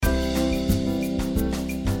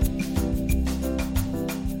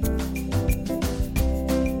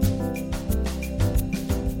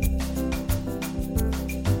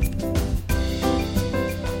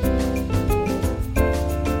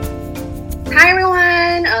Hi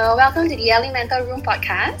everyone, welcome to the Elemental Room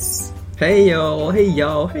podcast. Hey yo, hey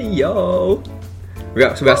yo, hey yo. We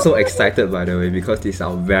are so excited, by the way, because this is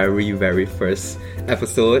our very, very first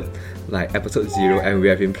episode, like episode 0, and we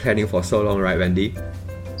have been planning for so long, right, Wendy?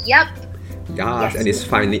 Yep. Yes, and it's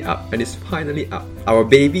finally up. Our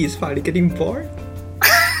baby is finally getting born.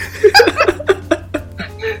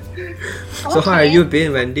 So how are you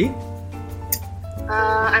been, Wendy?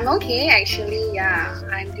 I'm okay actually, yeah.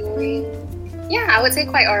 I'm doing, I would say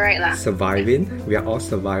quite alright lah. Surviving? We are all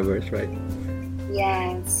survivors, right?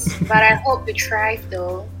 Yes, but I hope to thrive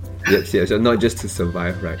though. Yes, so not just to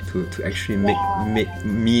survive, right? To actually make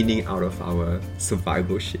meaning out of our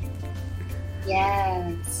survival shit.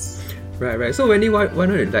 Yes. Right. So Wendy, why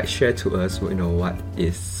don't you share to us, what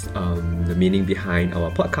is the meaning behind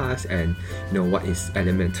our podcast, and what is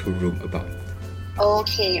Elemental Room about?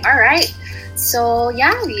 Okay, alright. So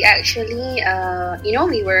we actually,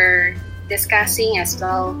 we were discussing as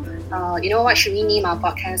well, what should we name our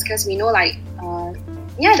podcast? Because we know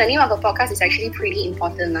the name of the podcast is actually pretty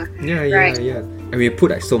important. Yeah. And we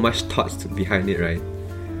put so much thoughts behind it, right?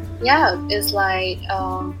 Yeah, it's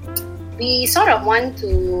we sort of want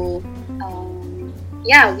to,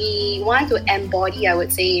 we want to embody, I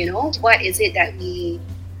would say, what is it that we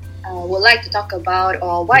would like to talk about,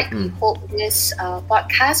 or what we hope this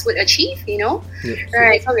podcast would achieve,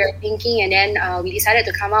 right? So we were thinking, and then we decided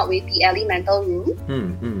to come up with the Elemental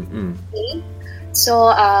Room. Okay.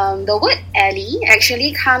 So the word Ellie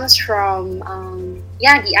actually comes from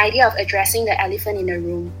the idea of addressing the elephant in the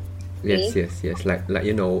room. Okay? Yes. Like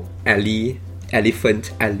Ellie,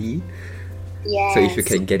 elephant, Ellie. Yes. So if you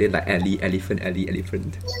can get it like Ellie, elephant, Ellie,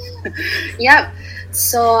 elephant. Yep.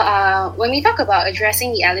 So when we talk about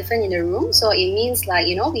addressing the elephant in the room, so it means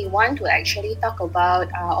we want to actually talk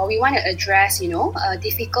about or we want to address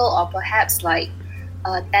difficult or perhaps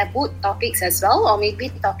taboo topics as well, or maybe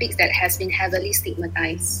topics that has been heavily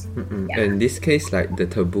stigmatized. Yeah. In this case, the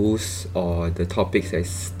taboos or the topics that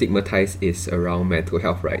stigmatized is around mental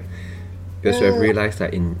health, right? Because we have realized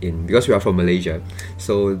that because we are from Malaysia,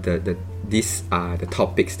 so these are the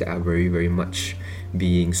topics that are very, very much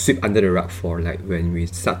being swept under the rug for. When we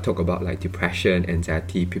start talk about depression,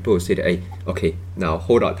 anxiety, people will say that, hey, okay, now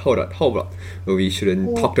hold on, we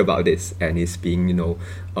shouldn't talk about this, and it's being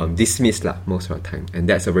dismissed most of the time, and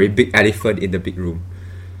that's a very big elephant in the big room.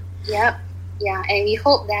 Yep. Yeah, and we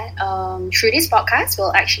hope that through this podcast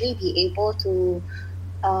we'll actually be able to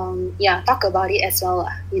talk about it as well,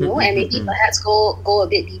 and maybe perhaps go a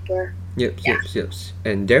bit deeper. Yep.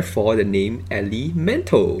 And therefore the name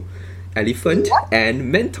Elemental. Elephant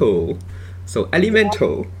and mental. So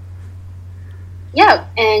Elemental. Yeah,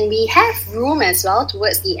 and we have room as well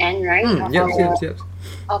towards the end, right? Yep.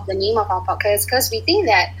 Of the name of our podcast, because we think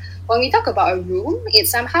that when we talk about a room, it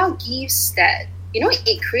somehow gives that,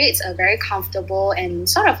 it creates a very comfortable and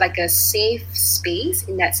sort of like a safe space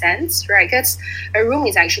in that sense, right? Because a room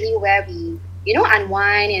is actually where we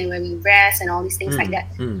unwind and where we rest and all these things like that.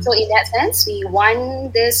 So in that sense, we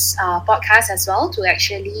want this podcast as well to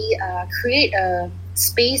actually create a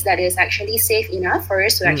space that is actually safe enough for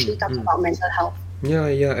us to actually talk about mental health. Yeah,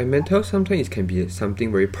 and mental health sometimes it can be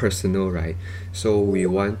something very personal, right? So we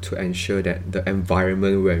want to ensure that the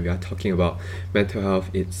environment when we are talking about mental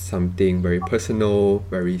health, it's something very personal,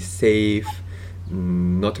 very safe,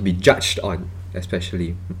 not to be judged on.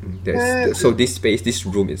 Especially, so this space, this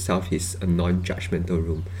room itself is a non-judgmental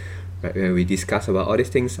room, right? When we discuss about all these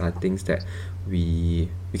things are things that we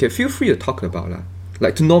can feel free to talk about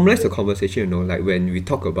to normalize the conversation. When we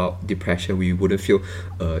talk about depression, we wouldn't feel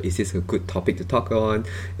is this a good topic to talk on?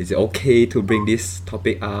 Is it okay to bring this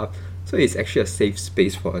topic up? So it's actually a safe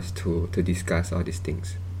space for us to discuss all these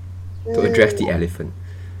things, to address the elephant.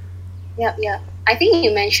 Yep. I think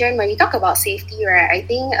you mentioned when we talk about safety, right? I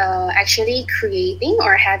think actually creating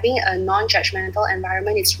or having a non-judgmental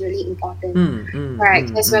environment is really important, right?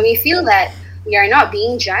 Because when we feel that we are not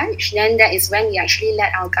being judged, then that is when we actually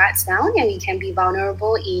let our guards down and we can be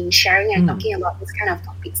vulnerable in sharing and talking about this kind of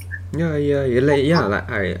topics.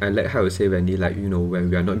 I like how you say, Wendy, when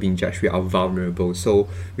we are not being judged, we are vulnerable. So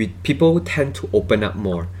people tend to open up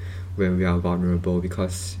more when we are vulnerable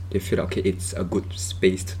because they feel okay, it's a good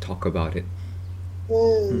space to talk about it.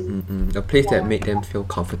 A place that made them feel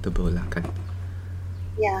comfortable kan.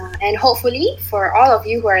 Yeah, and hopefully for all of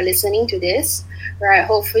you who are listening to this, right,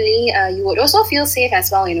 hopefully you would also feel safe as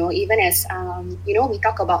well, even as we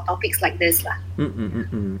talk about topics like this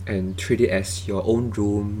and treat it as your own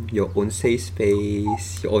room, your own safe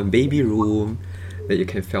space, your own baby room that you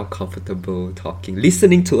can feel comfortable talking,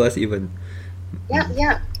 listening to us even.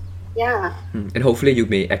 Yeah. Yeah. And hopefully you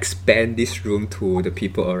may expand this room to the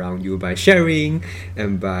people around you by sharing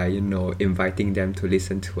and by, inviting them to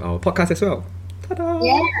listen to our podcast as well. Ta-da!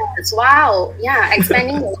 Yes. Wow. Yeah.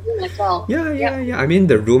 Expanding the room as well. Yeah, Yep. yeah, yeah. I mean,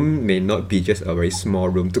 the room may not be just a very small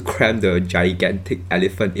room to cram the gigantic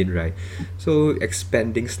elephant in, right? So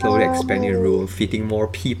slowly expanding the room, fitting more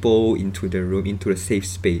people into the room, into the safe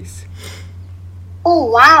space. Oh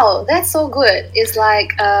wow, that's so good. It's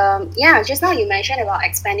like just now you mentioned about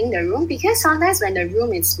expanding the room, because sometimes when the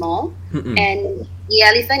room is small and the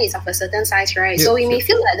elephant is of a certain size, right? So we may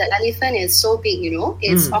feel that the elephant is so big,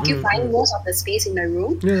 it's occupying most of the space in the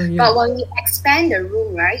room. Yeah, yeah. But when we expand the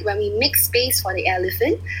room, right, when we make space for the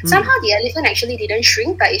elephant, somehow the elephant actually didn't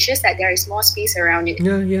shrink, but it's just that there is more space around it.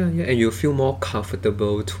 Yeah, yeah, yeah. And you feel more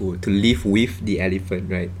comfortable to live with the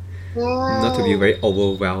elephant, right? Not to be very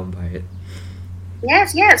overwhelmed by it.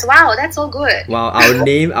 Yes. Wow, that's so good. Wow, the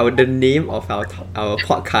name of our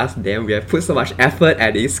podcast. Then we have put so much effort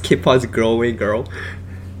and it's keep us growing, girl.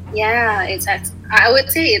 Yeah, I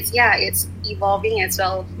would say it's evolving as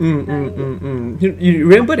well. You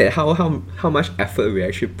remember that how much effort we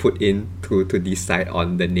actually put in to decide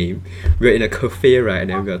on the name. We're in a cafe, right,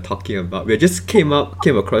 and then we just came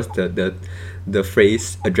across the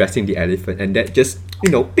phrase addressing the elephant, and that just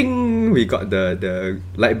ping, we got the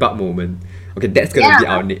light bulb moment. Okay, that's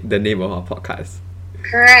gonna be the name of our podcast.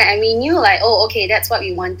 Correct. I mean, you okay, that's what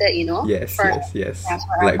we wanted, Yes. Yeah,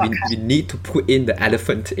 for Like our we need to put in the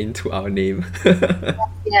elephant into our name.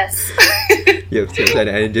 Yes. Yes,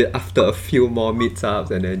 and then after a few more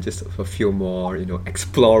meetups and then just a few more,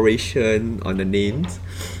 exploration on the names,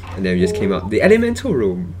 and then we just came out the elemental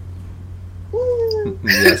room.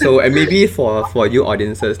 Yeah. So and maybe for you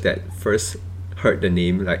audiences that first heard the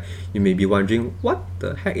name, like you may be wondering, what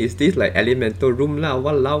the heck is this, like elemental room lah,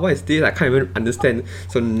 walao, what is this, I can't even understand.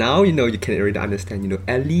 So now you can already understand.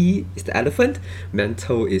 Ele is the elephant,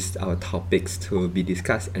 mental is our topics to be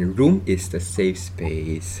discussed, and room is the safe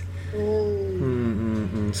space.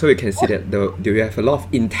 So you can see that we have a lot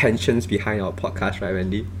of intentions behind our podcast, right,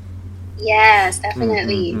 Wendy? Yes,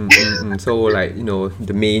 definitely. So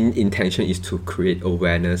the main intention is to create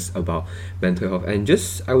awareness about mental health, and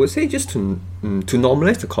I would say to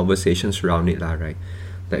normalize the conversations around it lah, right?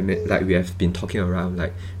 Like we have been talking around,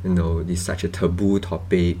 this is such a taboo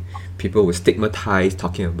topic. People will stigmatize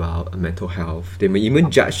talking about mental health. They may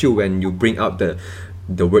even judge you when you bring up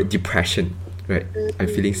the word depression, right? I'm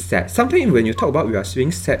feeling sad. Sometimes when you talk about we are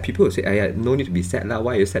feeling sad, people will say, no need to be sad lah,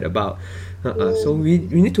 what are you sad about? So we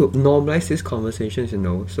need to normalize these conversations,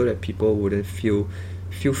 so that people wouldn't feel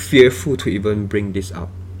fearful to even bring this up.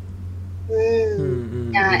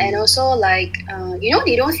 Yeah, and also they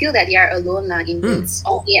don't feel that they are alone in this,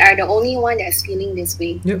 or they are the only one that's feeling this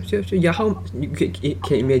way. Yep. Yeah, how you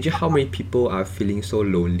can imagine how many people are feeling so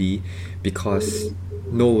lonely because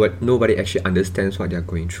nobody actually understands what they're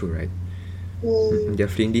going through, right? They're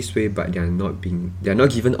feeling this way, but they're not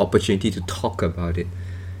given opportunity to talk about it.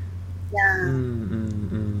 Yeah.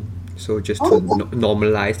 So just to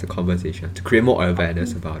normalize the conversation, to create more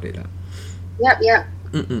awareness about it. Yep.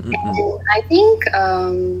 And I think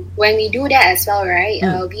when we do that as well, right,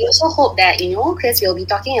 we also hope that, because we'll be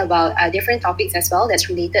talking about different topics as well that's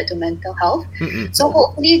related to mental health. So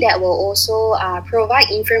hopefully that will also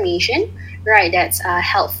provide information, right, that's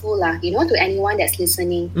helpful to anyone that's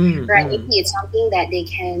listening. Right, maybe it's something that they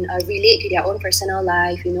can relate to their own personal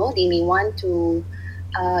life. They may want to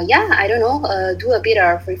do a bit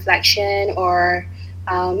of reflection, or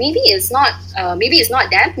maybe it's not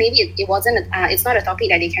them, maybe it wasn't it's not a topic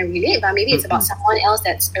that they can relate, but maybe it's about someone else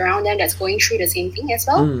that's around them that's going through the same thing as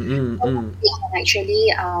well. So they can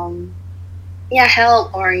actually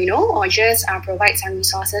help, or just provide some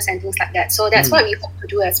resources and things like that. So that's what we hope to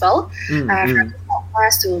do as well, for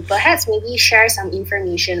us to perhaps maybe share some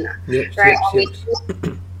information, right? Or maybe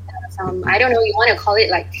I don't know, you want to call it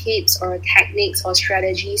like tips or techniques or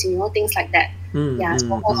strategies, things like that. So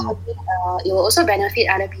hopefully it will also benefit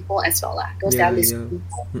other people as well, those that are listening.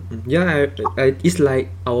 It's like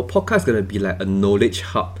our podcast is gonna be like a knowledge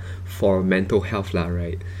hub for mental health lah,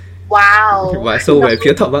 right? Wow. So when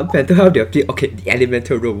people talk about mental health, they'll be okay, the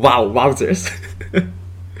elemental room. Wowzers.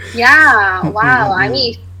 Yeah, wow. I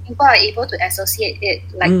mean, if people are able to associate it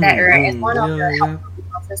like that, right, as one of the helpful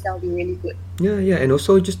resources, that will be really good. Yeah, and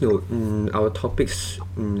also just our topics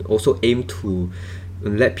also aim to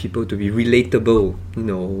let people to be relatable,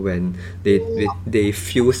 when they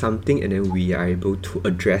feel something, and then we are able to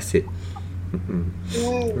address it.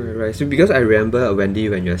 Right. So because I remember Wendy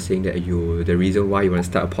when you're saying that the reason why you want to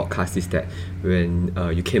start a podcast is that when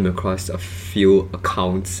you came across a few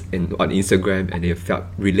accounts on Instagram and you felt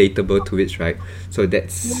relatable to it, right? So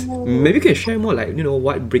that's maybe you can share more like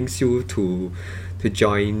what brings you to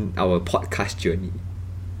join our podcast journey.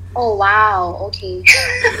 Oh wow, okay.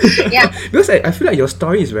 Yeah. Because I feel like your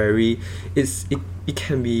story is it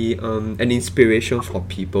can be an inspiration for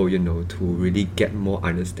people, to really get more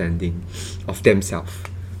understanding of themselves.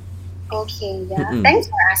 Okay, yeah. Thanks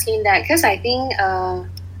for asking that, because I think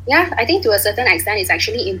I think to a certain extent it's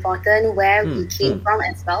actually important where we came from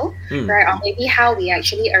as well, right? Or maybe how we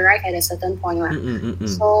actually arrived at a certain point.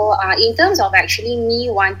 So in terms of actually me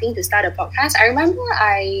wanting to start a podcast, I remember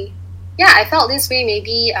I felt this way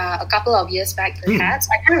maybe a couple of years back perhaps.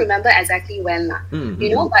 I can't remember exactly when, but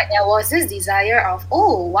there was this desire of,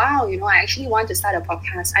 oh wow, I actually want to start a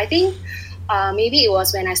podcast. I think maybe it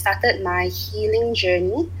was when I started my healing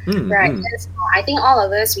journey, right? Because I think all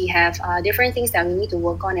of us, we have different things that we need to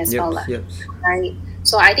work on as well, right?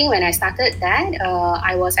 So I think when I started that,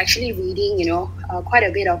 I was actually reading, quite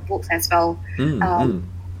a bit of books as well.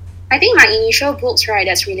 I think my initial books, right,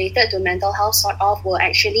 that's related to mental health sort of were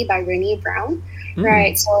actually by Brené Brown,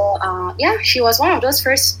 right? So she was one of those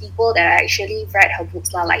first people that I actually read her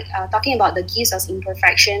books, like talking about the gifts of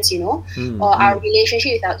imperfections, or our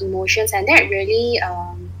relationship with our emotions, and that really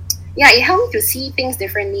it helped me to see things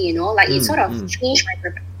differently, like it sort of changed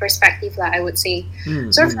my perspective, I would say.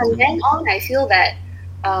 So from then on, I feel that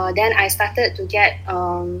then I started to get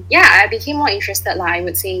I became more interested, I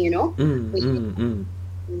would say,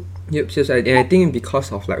 Yep, so and I think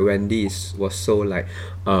because of like Wendy was so like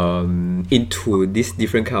into these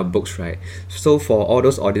different kind of books, right? So for all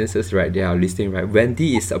those audiences, right, they are listening, right?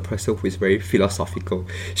 Wendy is a person who is very philosophical.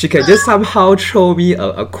 She can just somehow throw me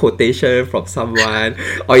a quotation from someone,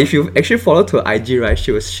 or if you actually follow to her IG, right,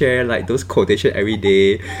 she will share like those quotations every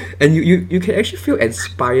day, and you can actually feel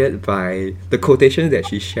inspired by the quotations that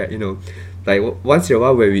she shared. Like once in a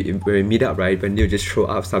while when we meet up, right, Wendy will just throw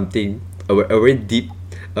up something a very deep.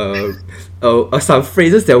 Some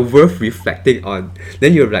phrases that are worth reflecting on.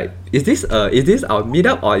 Then you're like, is this our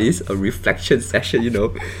meetup or is a reflection session?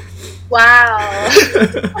 Wow.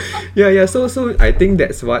 Yeah. So I think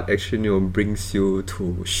that's what actually brings you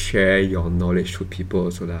to share your knowledge to people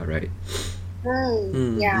also, right?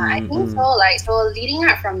 I think so. So leading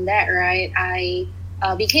up from that, right, I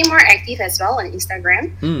became more active as well on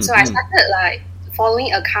Instagram. So I started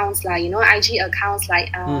following accounts IG accounts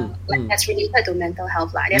like that's related to mental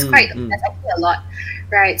health. That's actually a lot,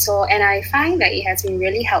 right? So and I find that it has been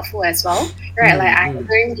really helpful as well, right? I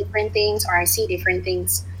learn different things or I see different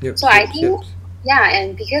things. I think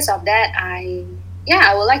and because of that I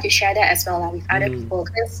would like to share that as well with other people,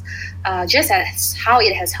 because just as how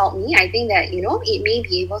it has helped me, I think that it may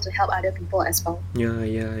be able to help other people as well.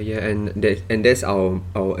 And that's our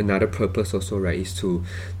another purpose also, right, is to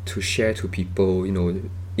share to people,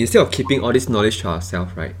 instead of keeping all this knowledge to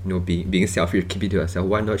ourselves, right, being selfish, keep it to ourselves,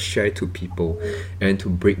 why not share it to people and to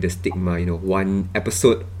break the stigma, one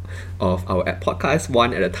episode of our podcast,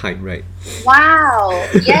 one at a time, right? Wow,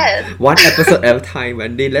 yes. One episode at a time,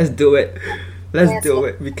 Wendy, let's do it. Let's do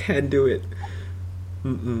it. We can do it.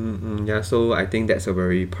 Yeah, so I think that's a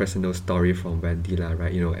very personal story from Wendy,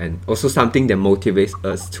 right? And also something that motivates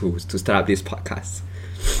us to start up this podcast.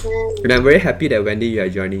 And I'm very happy that Wendy, you are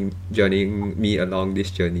joining me along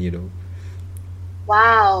this journey.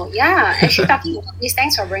 Wow, yeah. Actually, talking about this,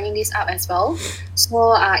 thanks for bringing this up as well.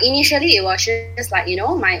 So initially, it was just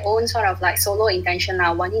my own sort of solo intention,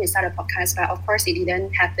 wanting to start a podcast, but of course, it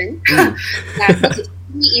didn't happen.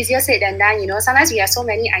 It's easier said than done. Sometimes we have so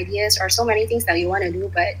many ideas or so many things that we want to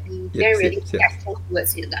do, but we didn't really take action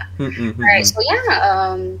towards it. Right. So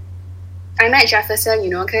I met Jefferson,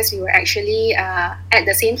 because we were actually at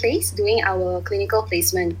the same place doing our clinical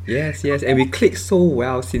placement. Yes, and we clicked so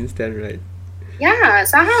well since then, right? Yeah,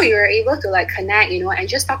 somehow we were able to connect, and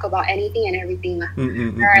just talk about anything and everything.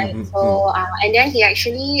 Right. So and then he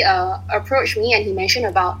actually approached me and he mentioned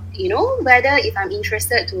about, whether if I'm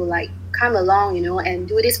interested to come along, and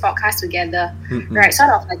do this podcast together. Right. Sort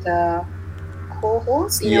of like a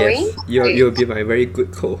co-host in a way. You'll be my very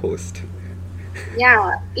good co-host.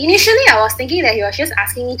 Yeah. Initially I was thinking that he was just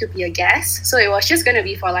asking me to be a guest. So it was just gonna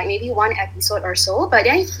be for maybe one episode or so. But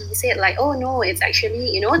then he said oh no, it's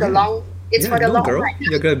actually, the long It's for the long run.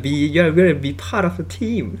 You're gonna be part of the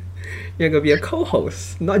team. You're gonna be a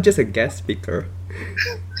co-host, not just a guest speaker.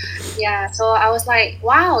 Yeah, so I was like,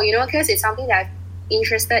 wow, because it's something that I'm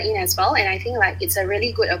interested in as well, and I think it's a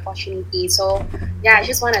really good opportunity. So I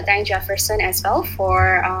just want to thank Jefferson as well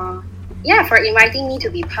for inviting me to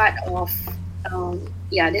be part of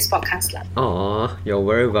this podcast lah. Aw, you're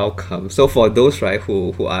very welcome. So for those right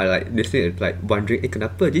who are like listening, like wondering,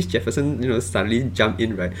 kenapa this Jefferson suddenly jump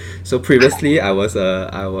in, right? So previously I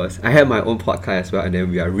had my own podcast as well, and then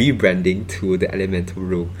we are rebranding to the Elemental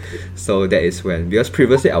Room. So that is when, because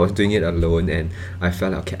previously I was doing it alone, and I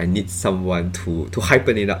felt like, okay, I need someone to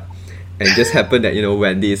hypen it up. And it just happened that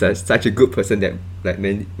Wendy is such a good person that, like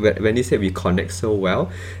Wendy said, we connect so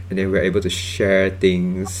well, and then we're able to share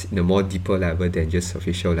things in a more deeper level than just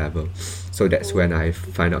official level. So that's when I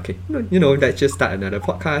find out, okay, let's just start another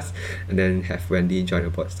podcast and then have Wendy join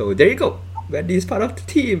the pod. So there you go, Wendy is part of the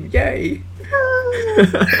team, yay!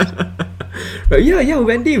 But yeah,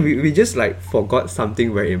 Wendy, we just like forgot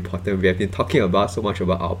something very important. We have been talking about so much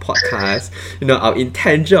about our podcast, our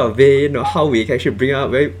intention of it, how we can actually bring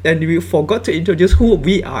up, and we forgot to introduce who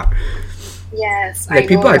we are. Yes, like I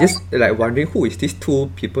people know, are just like wondering who is these two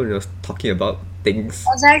people talking about things.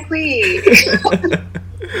 Exactly.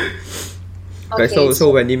 Right,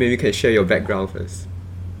 so Wendy, maybe you can share your background first.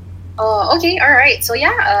 Okay, all right. So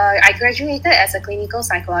I graduated as a clinical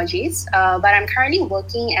psychologist, but I'm currently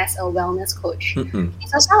working as a wellness coach.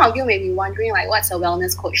 So some of you may be wondering, like, what's a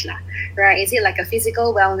wellness coach lah? Right? Is it like a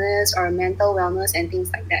physical wellness or mental wellness and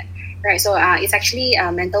things like that? Right? So it's actually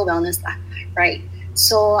mental wellness lah, right?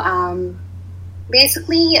 So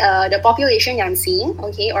basically, the population that I'm seeing,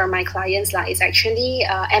 okay, or my clients lah, is actually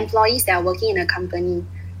employees that are working in a company.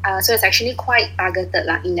 So it's actually quite targeted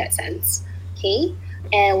lah in that sense. Okay.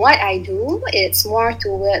 And what I do, it's more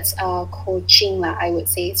towards coaching lah, I would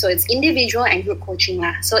say. So it's individual and group coaching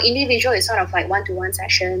lah. So individual is sort of like one-to-one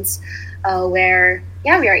sessions where we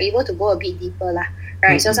are able to go a bit deeper lah,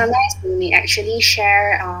 right? So sometimes we may actually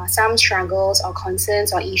share some struggles or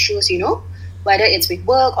concerns or issues, whether it's with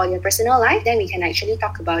work or your personal life, then we can actually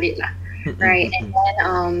talk about it lah, right? And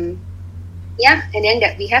then and then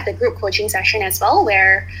that we have the group coaching session as well,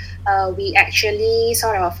 where we actually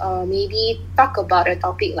sort of maybe talk about a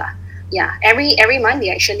topic lah. Yeah, every month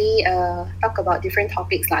we actually talk about different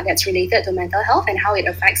topics lah that's related to mental health and how it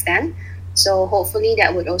affects them. So hopefully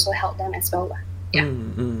that would also help them as well lah. Yeah.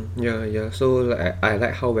 Yeah. So I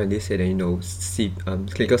like how Wendy said that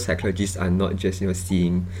clinical psychologists are not just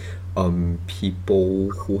seeing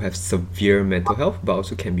people who have severe mental health, but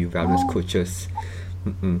also can be wellness coaches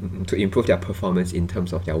to improve their performance in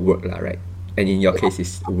terms of their work lah, right? And in your case,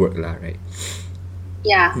 it's work lah, right?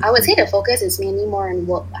 Yeah, I would say the focus is mainly more on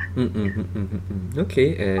work lah.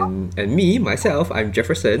 Okay, and me, myself, I'm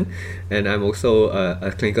Jefferson, and I'm also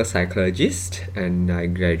a clinical psychologist, and I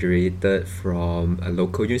graduated from a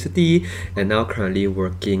local university, and now currently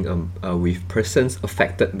working with persons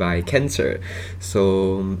affected by cancer.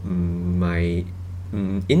 So my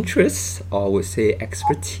interests, or I would say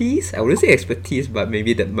expertise. I wouldn't say expertise, but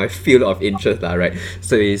maybe that my field of interest, right?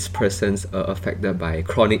 So it's persons affected by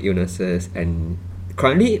chronic illnesses, and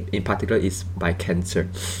currently in particular is by cancer.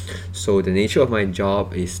 So the nature of my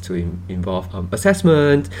job is to involve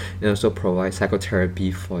assessment and also provide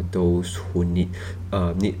psychotherapy for those who need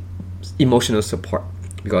emotional support,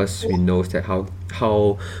 because we know that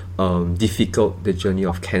how difficult the journey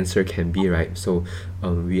of cancer can be, right? So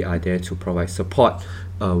we are there to provide support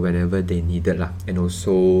whenever they need it lah. And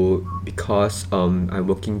also because I'm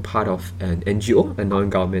working part of an NGO, a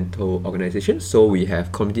non-governmental organization, so we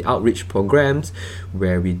have community outreach programs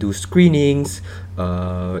where we do screenings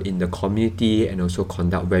in the community and also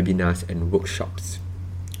conduct webinars and workshops.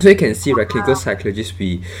 So you can see, right, clinical psychologists,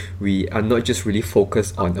 we are not just really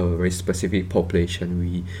focused on a very specific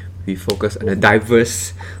population. We focus on a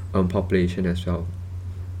diverse population as well.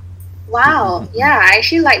 Wow, yeah, I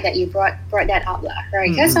actually like that you brought that up lah,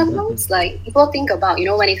 right? Because sometimes like people think about,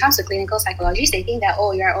 when it comes to clinical psychologists, they think that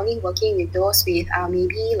you're only working with those with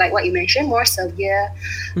maybe like what you mentioned, more severe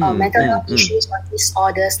mental health issues or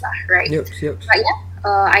disorders lah, right? Yep. But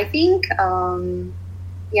I think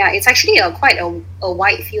it's actually quite a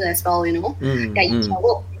wide field as well, that you can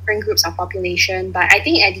work with different groups of population. But I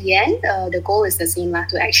think at the end, the goal is the same lah,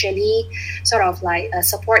 to actually sort of like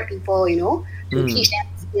support people, to teach them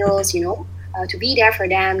skills, to be there for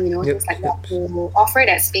them, things like that, to offer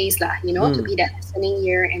that space lah, to be that listening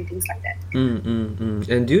ear and things like that.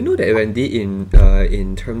 And do you know that, Wendy,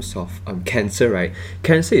 in terms of cancer, right?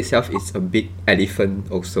 Cancer itself is a big elephant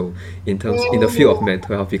also in the field of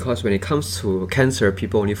mental health, because when it comes to cancer,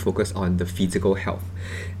 people only focus on the physical health,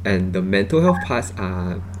 and the mental health parts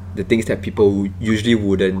are the things that people usually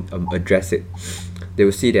wouldn't address it. They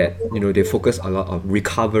will see that they focus a lot on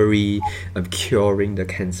recovery, curing the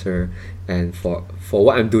cancer, and for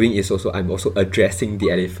what I'm doing is I'm also addressing the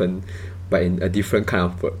elephant, but in a different kind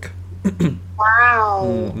of work.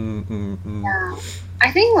 Wow. Yeah,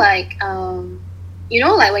 I think like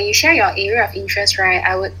like when you share your area of interest, right?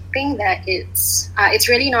 I would think that it's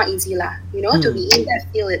really not easy lah, to be in that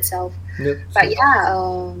field itself. Yep. But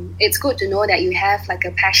yeah, it's good to know that you have like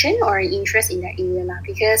a passion or an interest in that area lah,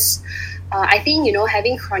 because I think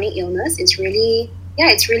having chronic illness is really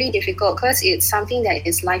it's really difficult because it's something that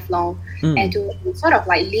is lifelong, and to sort of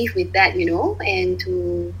like live with that, and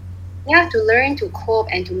to learn to cope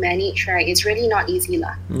and to manage, right? It's really not easy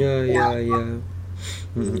lah. Yeah.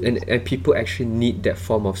 And people actually need that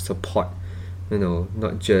form of support,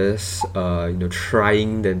 not just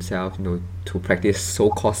trying themselves, to practice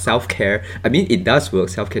so-called self-care. I mean, it does work,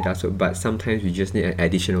 self-care does work, but sometimes we just need an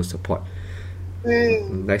additional support.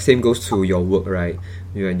 Like same goes to your work, right?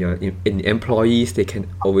 When you're in employees, they can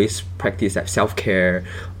always practice that self-care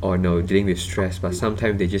or dealing with stress, but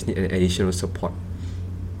sometimes they just need an additional support.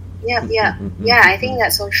 Yeah, I think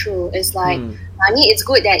that's so true. It's like, I mean, it's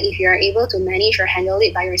good that if you're able to manage or handle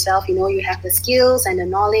it by yourself, you have the skills and the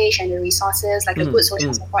knowledge and the resources, like a good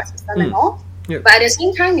social support system and all. Yep. But at the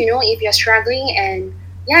same time, if you're struggling and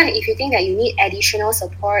if you think that you need additional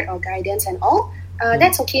support or guidance and all,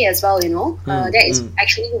 that's okay as well, that is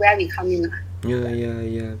actually where we come in. Yeah.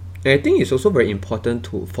 And I think it's also very important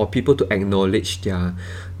for people to acknowledge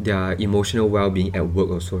their emotional well-being at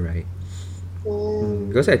work also, right?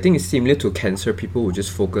 Because I think it's similar to cancer. People will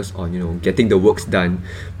just focus on getting the works done,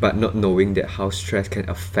 but not knowing that how stress can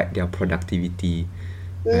affect their productivity.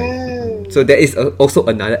 Right? So there is also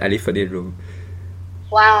another elephant in the room.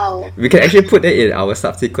 Wow. We can actually put that in our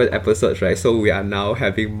subsequent episodes, right? So we are now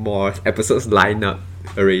having more episodes lined up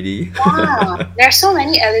already. Wow, there's so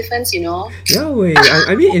many elephants, Yeah,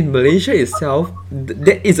 I mean, in Malaysia itself,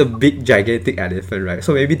 there is a big, gigantic elephant, right?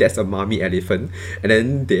 So maybe that's a mommy elephant, and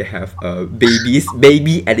then they have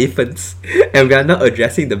baby elephants, and we are now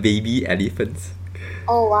addressing the baby elephants.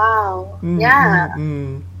 Oh wow, yeah.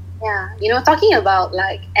 Talking about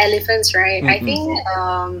like elephants, right? I think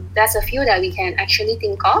there's a few that we can actually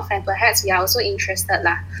think of, and perhaps we are also interested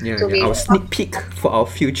lah. Our sneak peek for our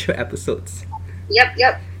future episodes.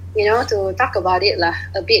 Yep. To talk about it lah,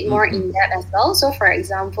 a bit more in depth as well. So for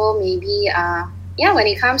example, maybe when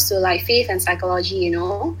it comes to like faith and psychology,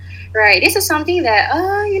 right, this is something that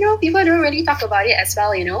people don't really talk about it as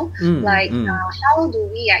well, how do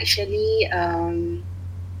we actually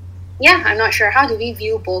I'm not sure, how do we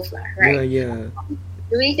view both, right? Yeah.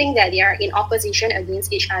 Do we think that they are in opposition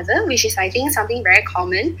against each other, which is I think something very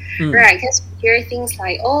common, right? Because we hear things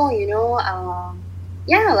like,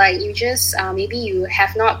 like you just maybe you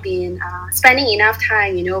have not been spending enough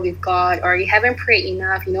time, with God, or you haven't prayed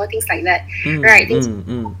enough, things like that, right? These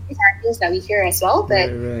are things that we hear as well, but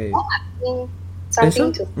right. I think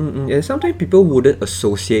something and sometimes people wouldn't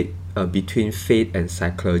associate between faith and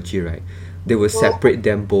psychology, right? They will separate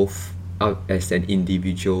them both out as an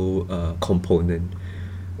individual component,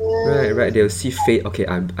 right? They'll see faith. Okay,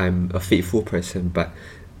 I'm a faithful person, but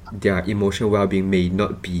their emotional well-being may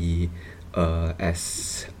not be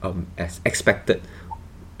as expected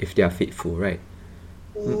if they are faithful, right?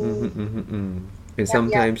 And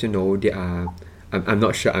sometimes they are. I'm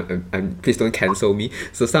not sure. I'm please don't cancel me.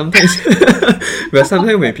 So sometimes, but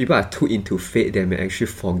sometimes when people are too into faith, they may actually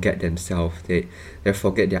forget themselves. They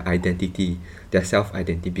forget their identity, their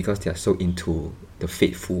self-identity, because they are so into the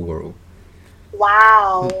faithful world.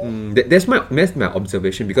 Wow. That's my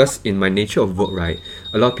observation, because in my nature of work, right,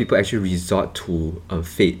 a lot of people actually resort to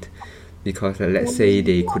faith. Because let's say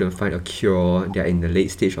they couldn't find a cure, they're in the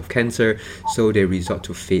late stage of cancer, so they resort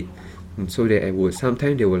to faith. So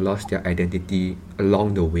sometimes they will lose their identity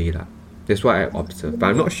along the way lah. That's what I observed, but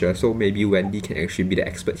I'm not sure. So maybe Wendy can actually be the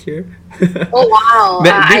expert here. Oh wow!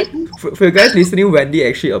 For you guys listening, Wendy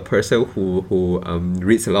actually a person who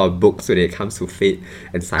reads a lot of books when it comes to faith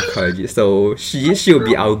and psychology. So she'll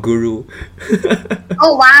be our guru.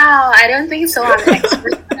 Oh wow! I don't think so. I'm an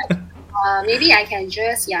expert. Maybe I can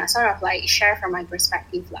just sort of like share from my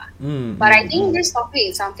perspective lah. But I think this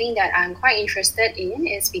topic is something that I'm quite interested in,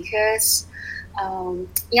 is because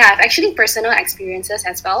I've actually personal experiences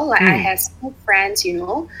as well. Like I have some friends,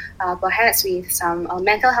 perhaps with some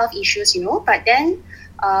mental health issues, but then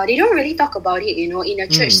they don't really talk about it, in a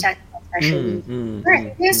church setting especially.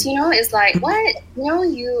 Right? Because it's like, what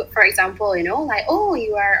you, for example, like, oh,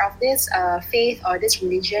 you are of this faith or this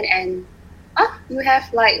religion, and you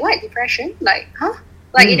have like what, depression? Like, huh?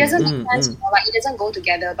 Like it doesn't make sense, like it doesn't go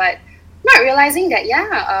together. But not realizing that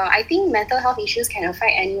I think mental health issues can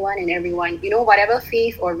affect anyone and everyone, whatever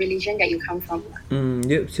faith or religion that you come from.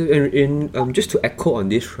 So in just to echo on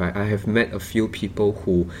this, right, I have met a few people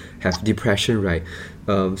who have depression, right.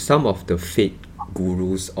 Some of the faith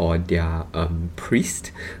gurus or their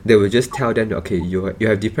priest. They will just tell them, okay, you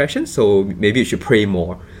have depression, so maybe you should pray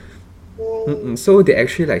more. So they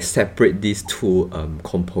actually like separate these two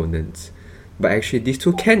components, but actually these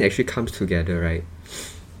two can actually come together, right?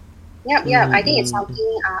 Yep. I think it's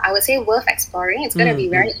something I would say worth exploring. It's going to be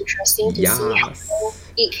very interesting to see how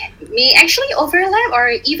it may actually overlap or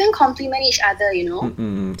even complement each other, you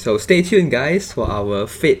know. So stay tuned, guys, for our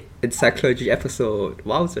Fate in Psychology episode.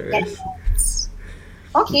 Wowzers. Yes.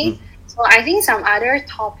 Okay. So I think some other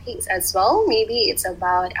topics as well. Maybe it's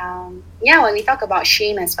about when we talk about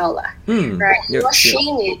shame as well, right?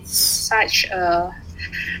 Shame is such a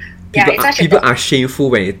people are shameful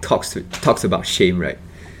when it talks about shame, right?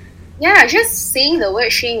 Yeah, just saying the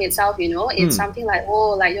word shame itself, you know, it's something like,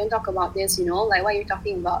 don't talk about this, you know, like what are you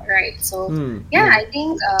talking about, right? So I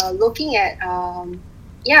think looking at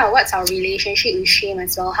what's our relationship with shame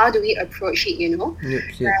as well? How do we approach it, you know?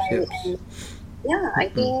 I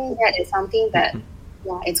think that is something that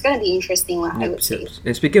it's going to be interesting, I would say.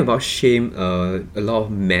 And speaking about shame, a lot of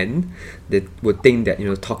men that would think that, you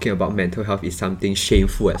know, talking about mental health is something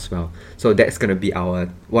shameful as well. So that's going to be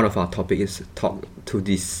one of our topics,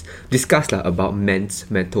 is discuss about men's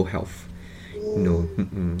mental health. You know,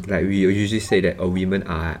 like we usually say that women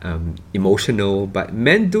are emotional, but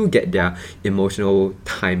men do get their emotional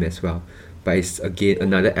time as well. But it's again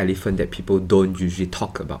another elephant that people don't usually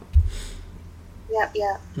talk about.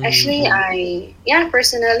 Yeah. Actually,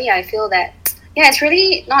 personally, I feel that, it's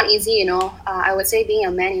really not easy, you know, I would say being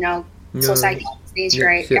a man in our society these days,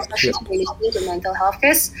 right? Especially relating to mental health,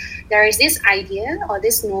 because there is this idea or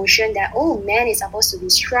this notion that, man is supposed to be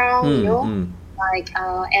strong, you know, like,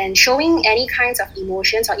 and showing any kinds of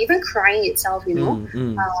emotions or even crying itself, you know,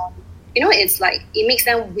 you know, it's like, it makes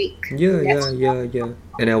them weak. Yeah.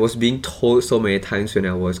 And I was being told so many times when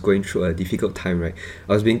I was going through a difficult time, right?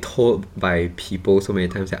 I was being told by people so many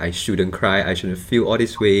times that I shouldn't cry, I shouldn't feel all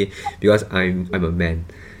this way because I'm a man.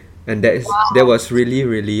 And that was really,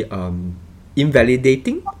 really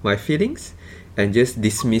invalidating my feelings and just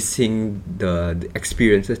dismissing the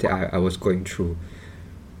experiences that I was going through.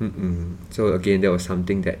 So again, that was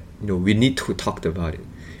something that, you know, we need to talk about it.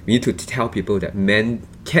 We need to tell people that men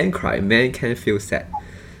can cry, men can feel sad.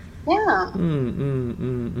 Yeah.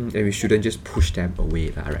 And we shouldn't just push them away,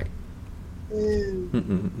 right?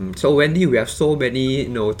 So Wendy, we have so many, you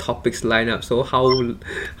know, topics lined up. So how you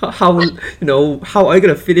know, how are you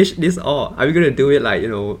gonna finish this all? Are we gonna do it like, you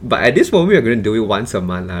know? But at this moment, we're gonna do it once a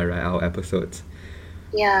month, right? Our episodes.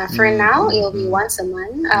 Yeah, for now, it will be once a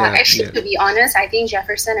month. Actually, to be honest, I think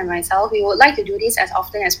Jefferson and myself, we would like to do this as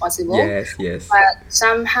often as possible. Yes. But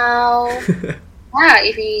somehow,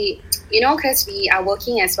 if we, you know, because we are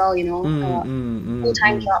working as well, you know,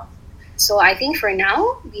 full-time job. So I think for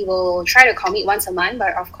now, we will try to commit once a month,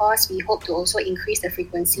 but of course, we hope to also increase the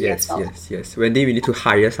frequency as well. Yes. Wendy, we need to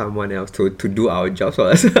hire someone else to do our jobs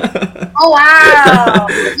for us. Oh, wow!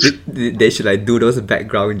 They should like do those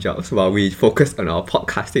background jobs while we focus on our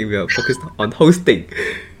podcasting. We are focused on hosting.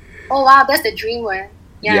 Oh, wow, that's the dream one.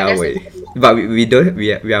 Yeah, but we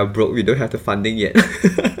are broke. We don't have the funding yet.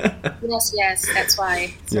 Yes, that's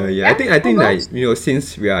why. So, I think like, you know,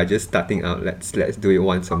 since we are just starting out, let's do it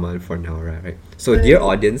once a month for now, right? So dear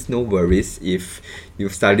audience, no worries if you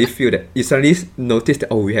suddenly notice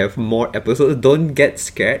that we have more episodes. Don't get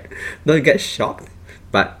scared, don't get shocked.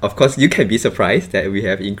 But of course, you can be surprised that we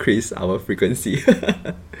have increased our frequency.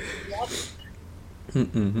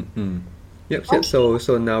 Yep. Okay.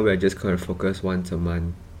 So now we're just going to focus once a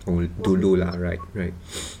month on dulu lah, right?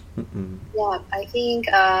 Yeah, I think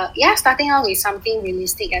starting out with something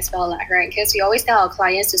realistic as well, right? Because we always tell our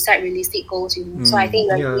clients to set realistic goals, you know. So I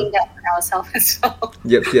think we're doing that for ourselves as well.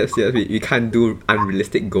 Yep. We can't do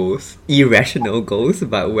unrealistic goals, irrational goals,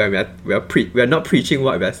 but we're not preaching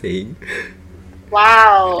what we're saying.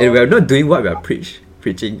 Wow. And we're not doing what we're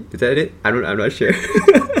preaching. Is that it? I'm not sure.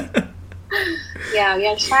 Yeah, we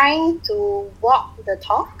are trying to walk the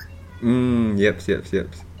talk. Yep.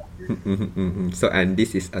 So, and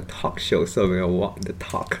this is a talk show, so we're gonna walk the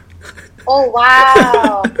talk. Oh,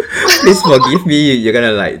 wow. Please forgive me, you're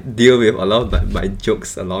gonna like deal with a lot of my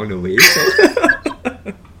jokes along the way.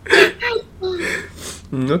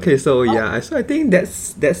 Okay, so so I think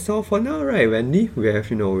that's all for now, right, Wendy? We have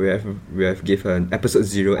given episode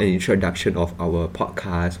 0 an introduction of our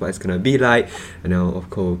podcast, what it's gonna be like, and now of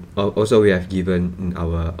course also we have given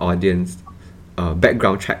our audience a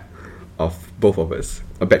background check of both of us,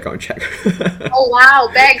 a background check. Oh wow,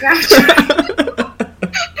 background check.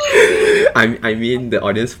 I mean the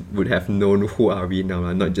audience would have known who are we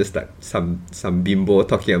now, not just like some bimbo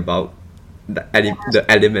talking about the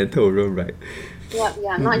elemental room, right?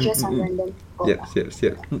 Yeah, not just some random people. Yes.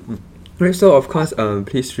 Right, so of course,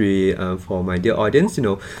 please for my dear audience,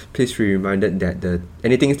 please be reminded that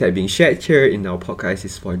anything that are being shared here in our podcast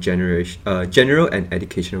is for general and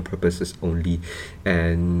educational purposes only,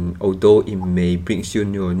 and although it may brings you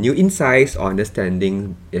new insights or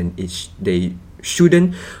understanding, and they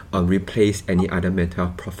shouldn't replace any other mental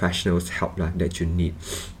health professionals' help that you need.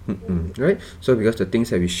 Right, so because the things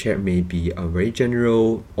that we share may be very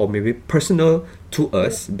general or maybe personal to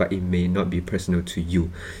us, but it may not be personal to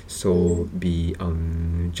you, so be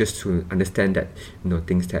just to understand that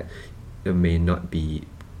things that may not be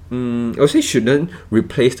also shouldn't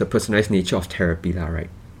replace the personalized nature of therapy right.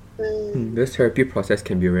 This therapy process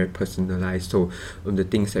can be very personalized, so the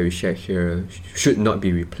things that we share here should not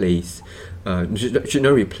be replaced, should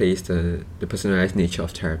not replace the personalized nature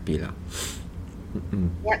of therapy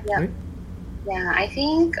Yep. Right? Yeah, I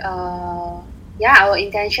think our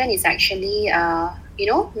intention is actually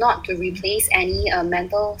not to replace any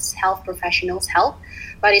mental health professionals' help,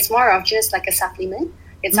 but it's more of just like a supplement.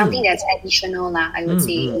 It's something that's additional I would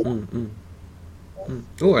say.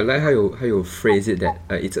 Oh, I like how you phrase it, that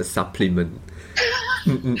it's a supplement.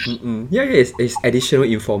 Yeah, it's additional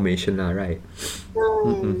information right.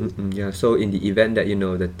 Yeah, so in the event that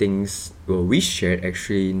the things we shared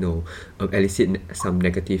actually elicit some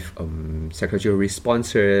negative psychological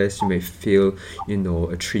responses, you may feel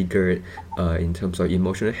triggered in terms of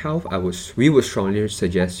emotional health, we would strongly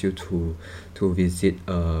suggest you to visit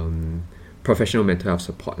professional mental health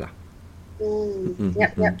support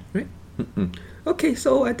Yep. Right. Okay,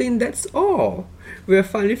 so I think that's all. We have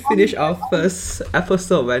finally finished our first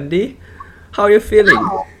episode, Wendy. How are you feeling?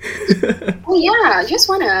 Oh yeah, just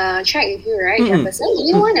want to check with you, right, Jefferson? Do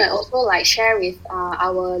you want to also share with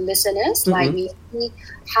our listeners, maybe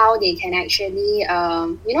how they can actually,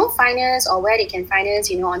 find us, or where they can find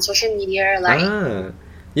us, on social media,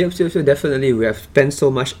 Yep, so definitely we have spent so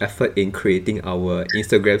much effort in creating our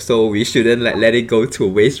Instagram, so we shouldn't let it go to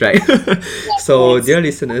waste, right? So dear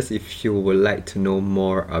listeners, if you would like to know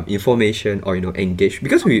more information or engage,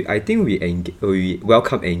 because we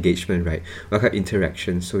welcome engagement, right? Welcome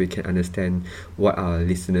interaction, so we can understand what our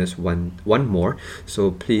listeners want more.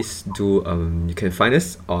 So please do you can find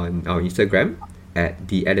us on our Instagram at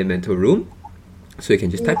The Elemental Room. So you can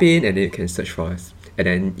just type in and then you can search for us. And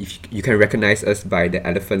then if you can recognize us by the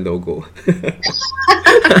elephant logo.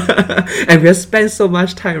 And we have spent so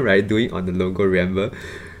much time doing on the logo, remember?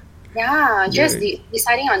 Yeah, just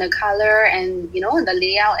deciding on the color and the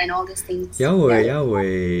layout and all these things. Yeah. We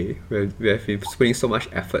have been putting so much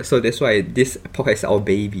effort. So that's why this podcast is our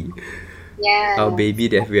baby. Yeah. Our baby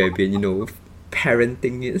that we have been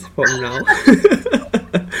parenting it from now.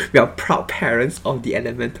 We are proud parents of the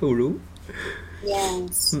Elemental Room.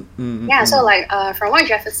 Yes. Yeah, so from what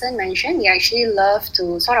Jefferson mentioned, we actually love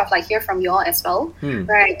to sort of hear from you all as well,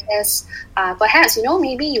 right? Because perhaps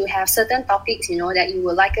maybe you have certain topics that you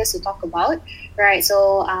would like us to talk about, right?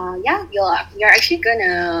 So you're actually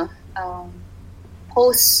gonna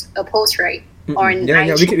post a post, right?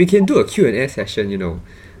 We can do a Q&A session,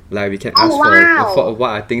 we can ask for what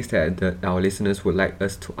are things that our listeners would like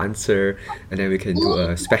us to answer, and then we can do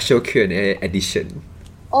a special Q&A edition.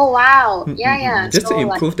 Oh wow! Yeah. Just to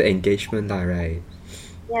improve the engagement, right?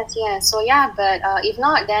 Yes. So but if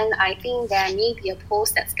not, then I think there may be a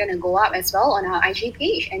post that's gonna go up as well on our IG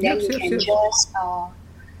page, and then you can just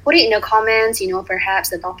put it in the comments. Perhaps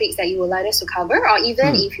the topics that you would like us to cover, or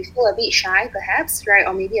even if you feel a bit shy, perhaps, right,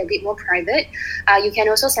 or maybe a bit more private, you can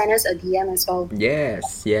also send us a DM as well.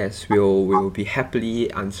 Yes. We'll be happily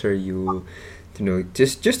answer you.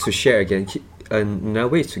 Just to share again. Another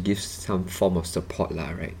way is to give some form of support,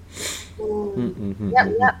 right?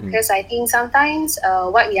 Yep. Because I think sometimes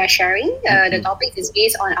what we are sharing, the topic is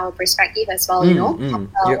based on our perspective as well.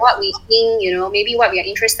 What we think, maybe what we are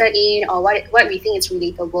interested in, or what we think is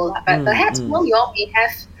relatable. But perhaps you all may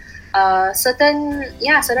have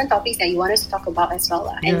certain topics that you want us to talk about as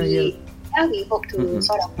well. And we hope to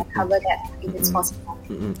sort of cover that if it's possible.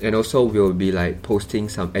 And also we'll be posting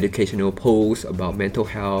some educational posts about mental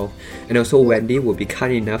health, and also Wendy will be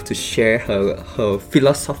kind enough to share her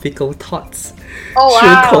philosophical thoughts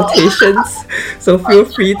through quotations. So feel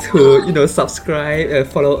free to subscribe,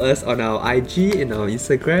 follow us on our IG and our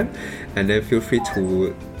Instagram, and then feel free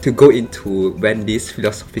to go into Wendy's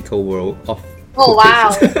philosophical world of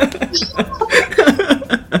quotations.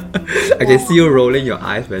 I can see you rolling your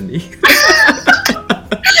eyes, Wendy.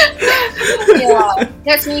 Yeah,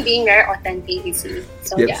 that's me being very authentic, you see.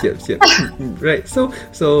 So, Yep. Right. So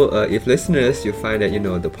if listeners, you find that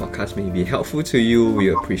the podcast may be helpful to you, we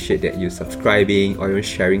appreciate that you subscribing or even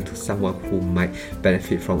sharing to someone who might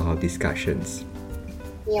benefit from our discussions.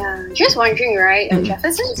 Yeah, just wondering, right,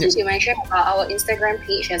 Jefferson, since you mentioned about our Instagram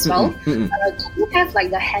page as well, do you have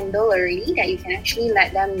like the handle already that you can actually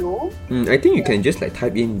let them know? I think you can just like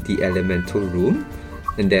type in the elemental room,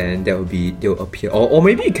 and then they'll appear. Or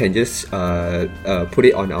maybe you can just put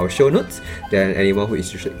it on our show notes. Then anyone who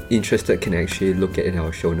is interested can actually look at it in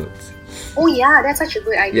our show notes. Oh yeah, that's such a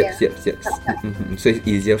good idea. Yep. So it's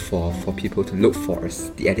easier for people to look for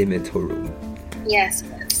us, the elemental room. Yes.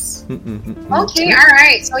 Okay,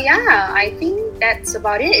 alright. So yeah, I think that's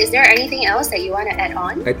about it. Is there anything else that you want to add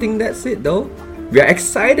on? I think that's it though. We are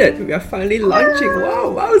excited. We are finally launching.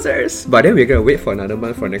 Wow, wowzers! But then we're gonna wait for another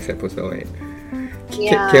month for next episode, right?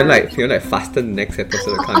 Yeah. Can you like fasten the next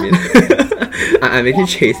episode to come in? I'm actually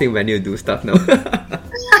chasing when you do stuff now.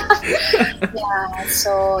 Yeah,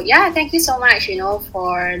 so yeah, thank you so much,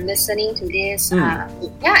 for listening to this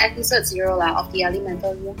episode 0 of the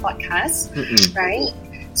Elemental Room podcast, right?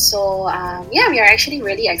 So we are actually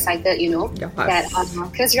really excited, that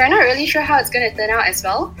because we're not really sure how it's going to turn out as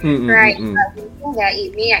well, right? But we think that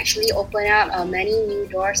it may actually open up many new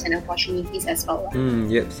doors and opportunities as well.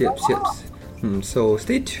 Yep. So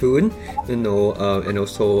stay tuned, and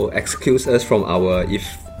also excuse us from our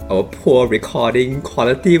poor recording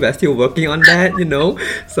quality. We're still working on that,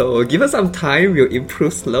 So give us some time. We'll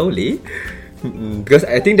improve slowly, because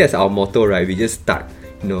I think that's our motto, right? We just start.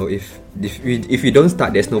 If we don't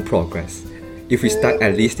start, there's no progress. If we start,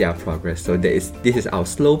 at least there are progress. So this is our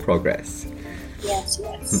slow progress. Yes.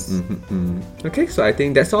 Okay, so I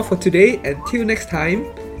think that's all for today. Until next time.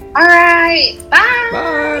 All right. Bye.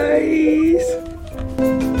 Bye.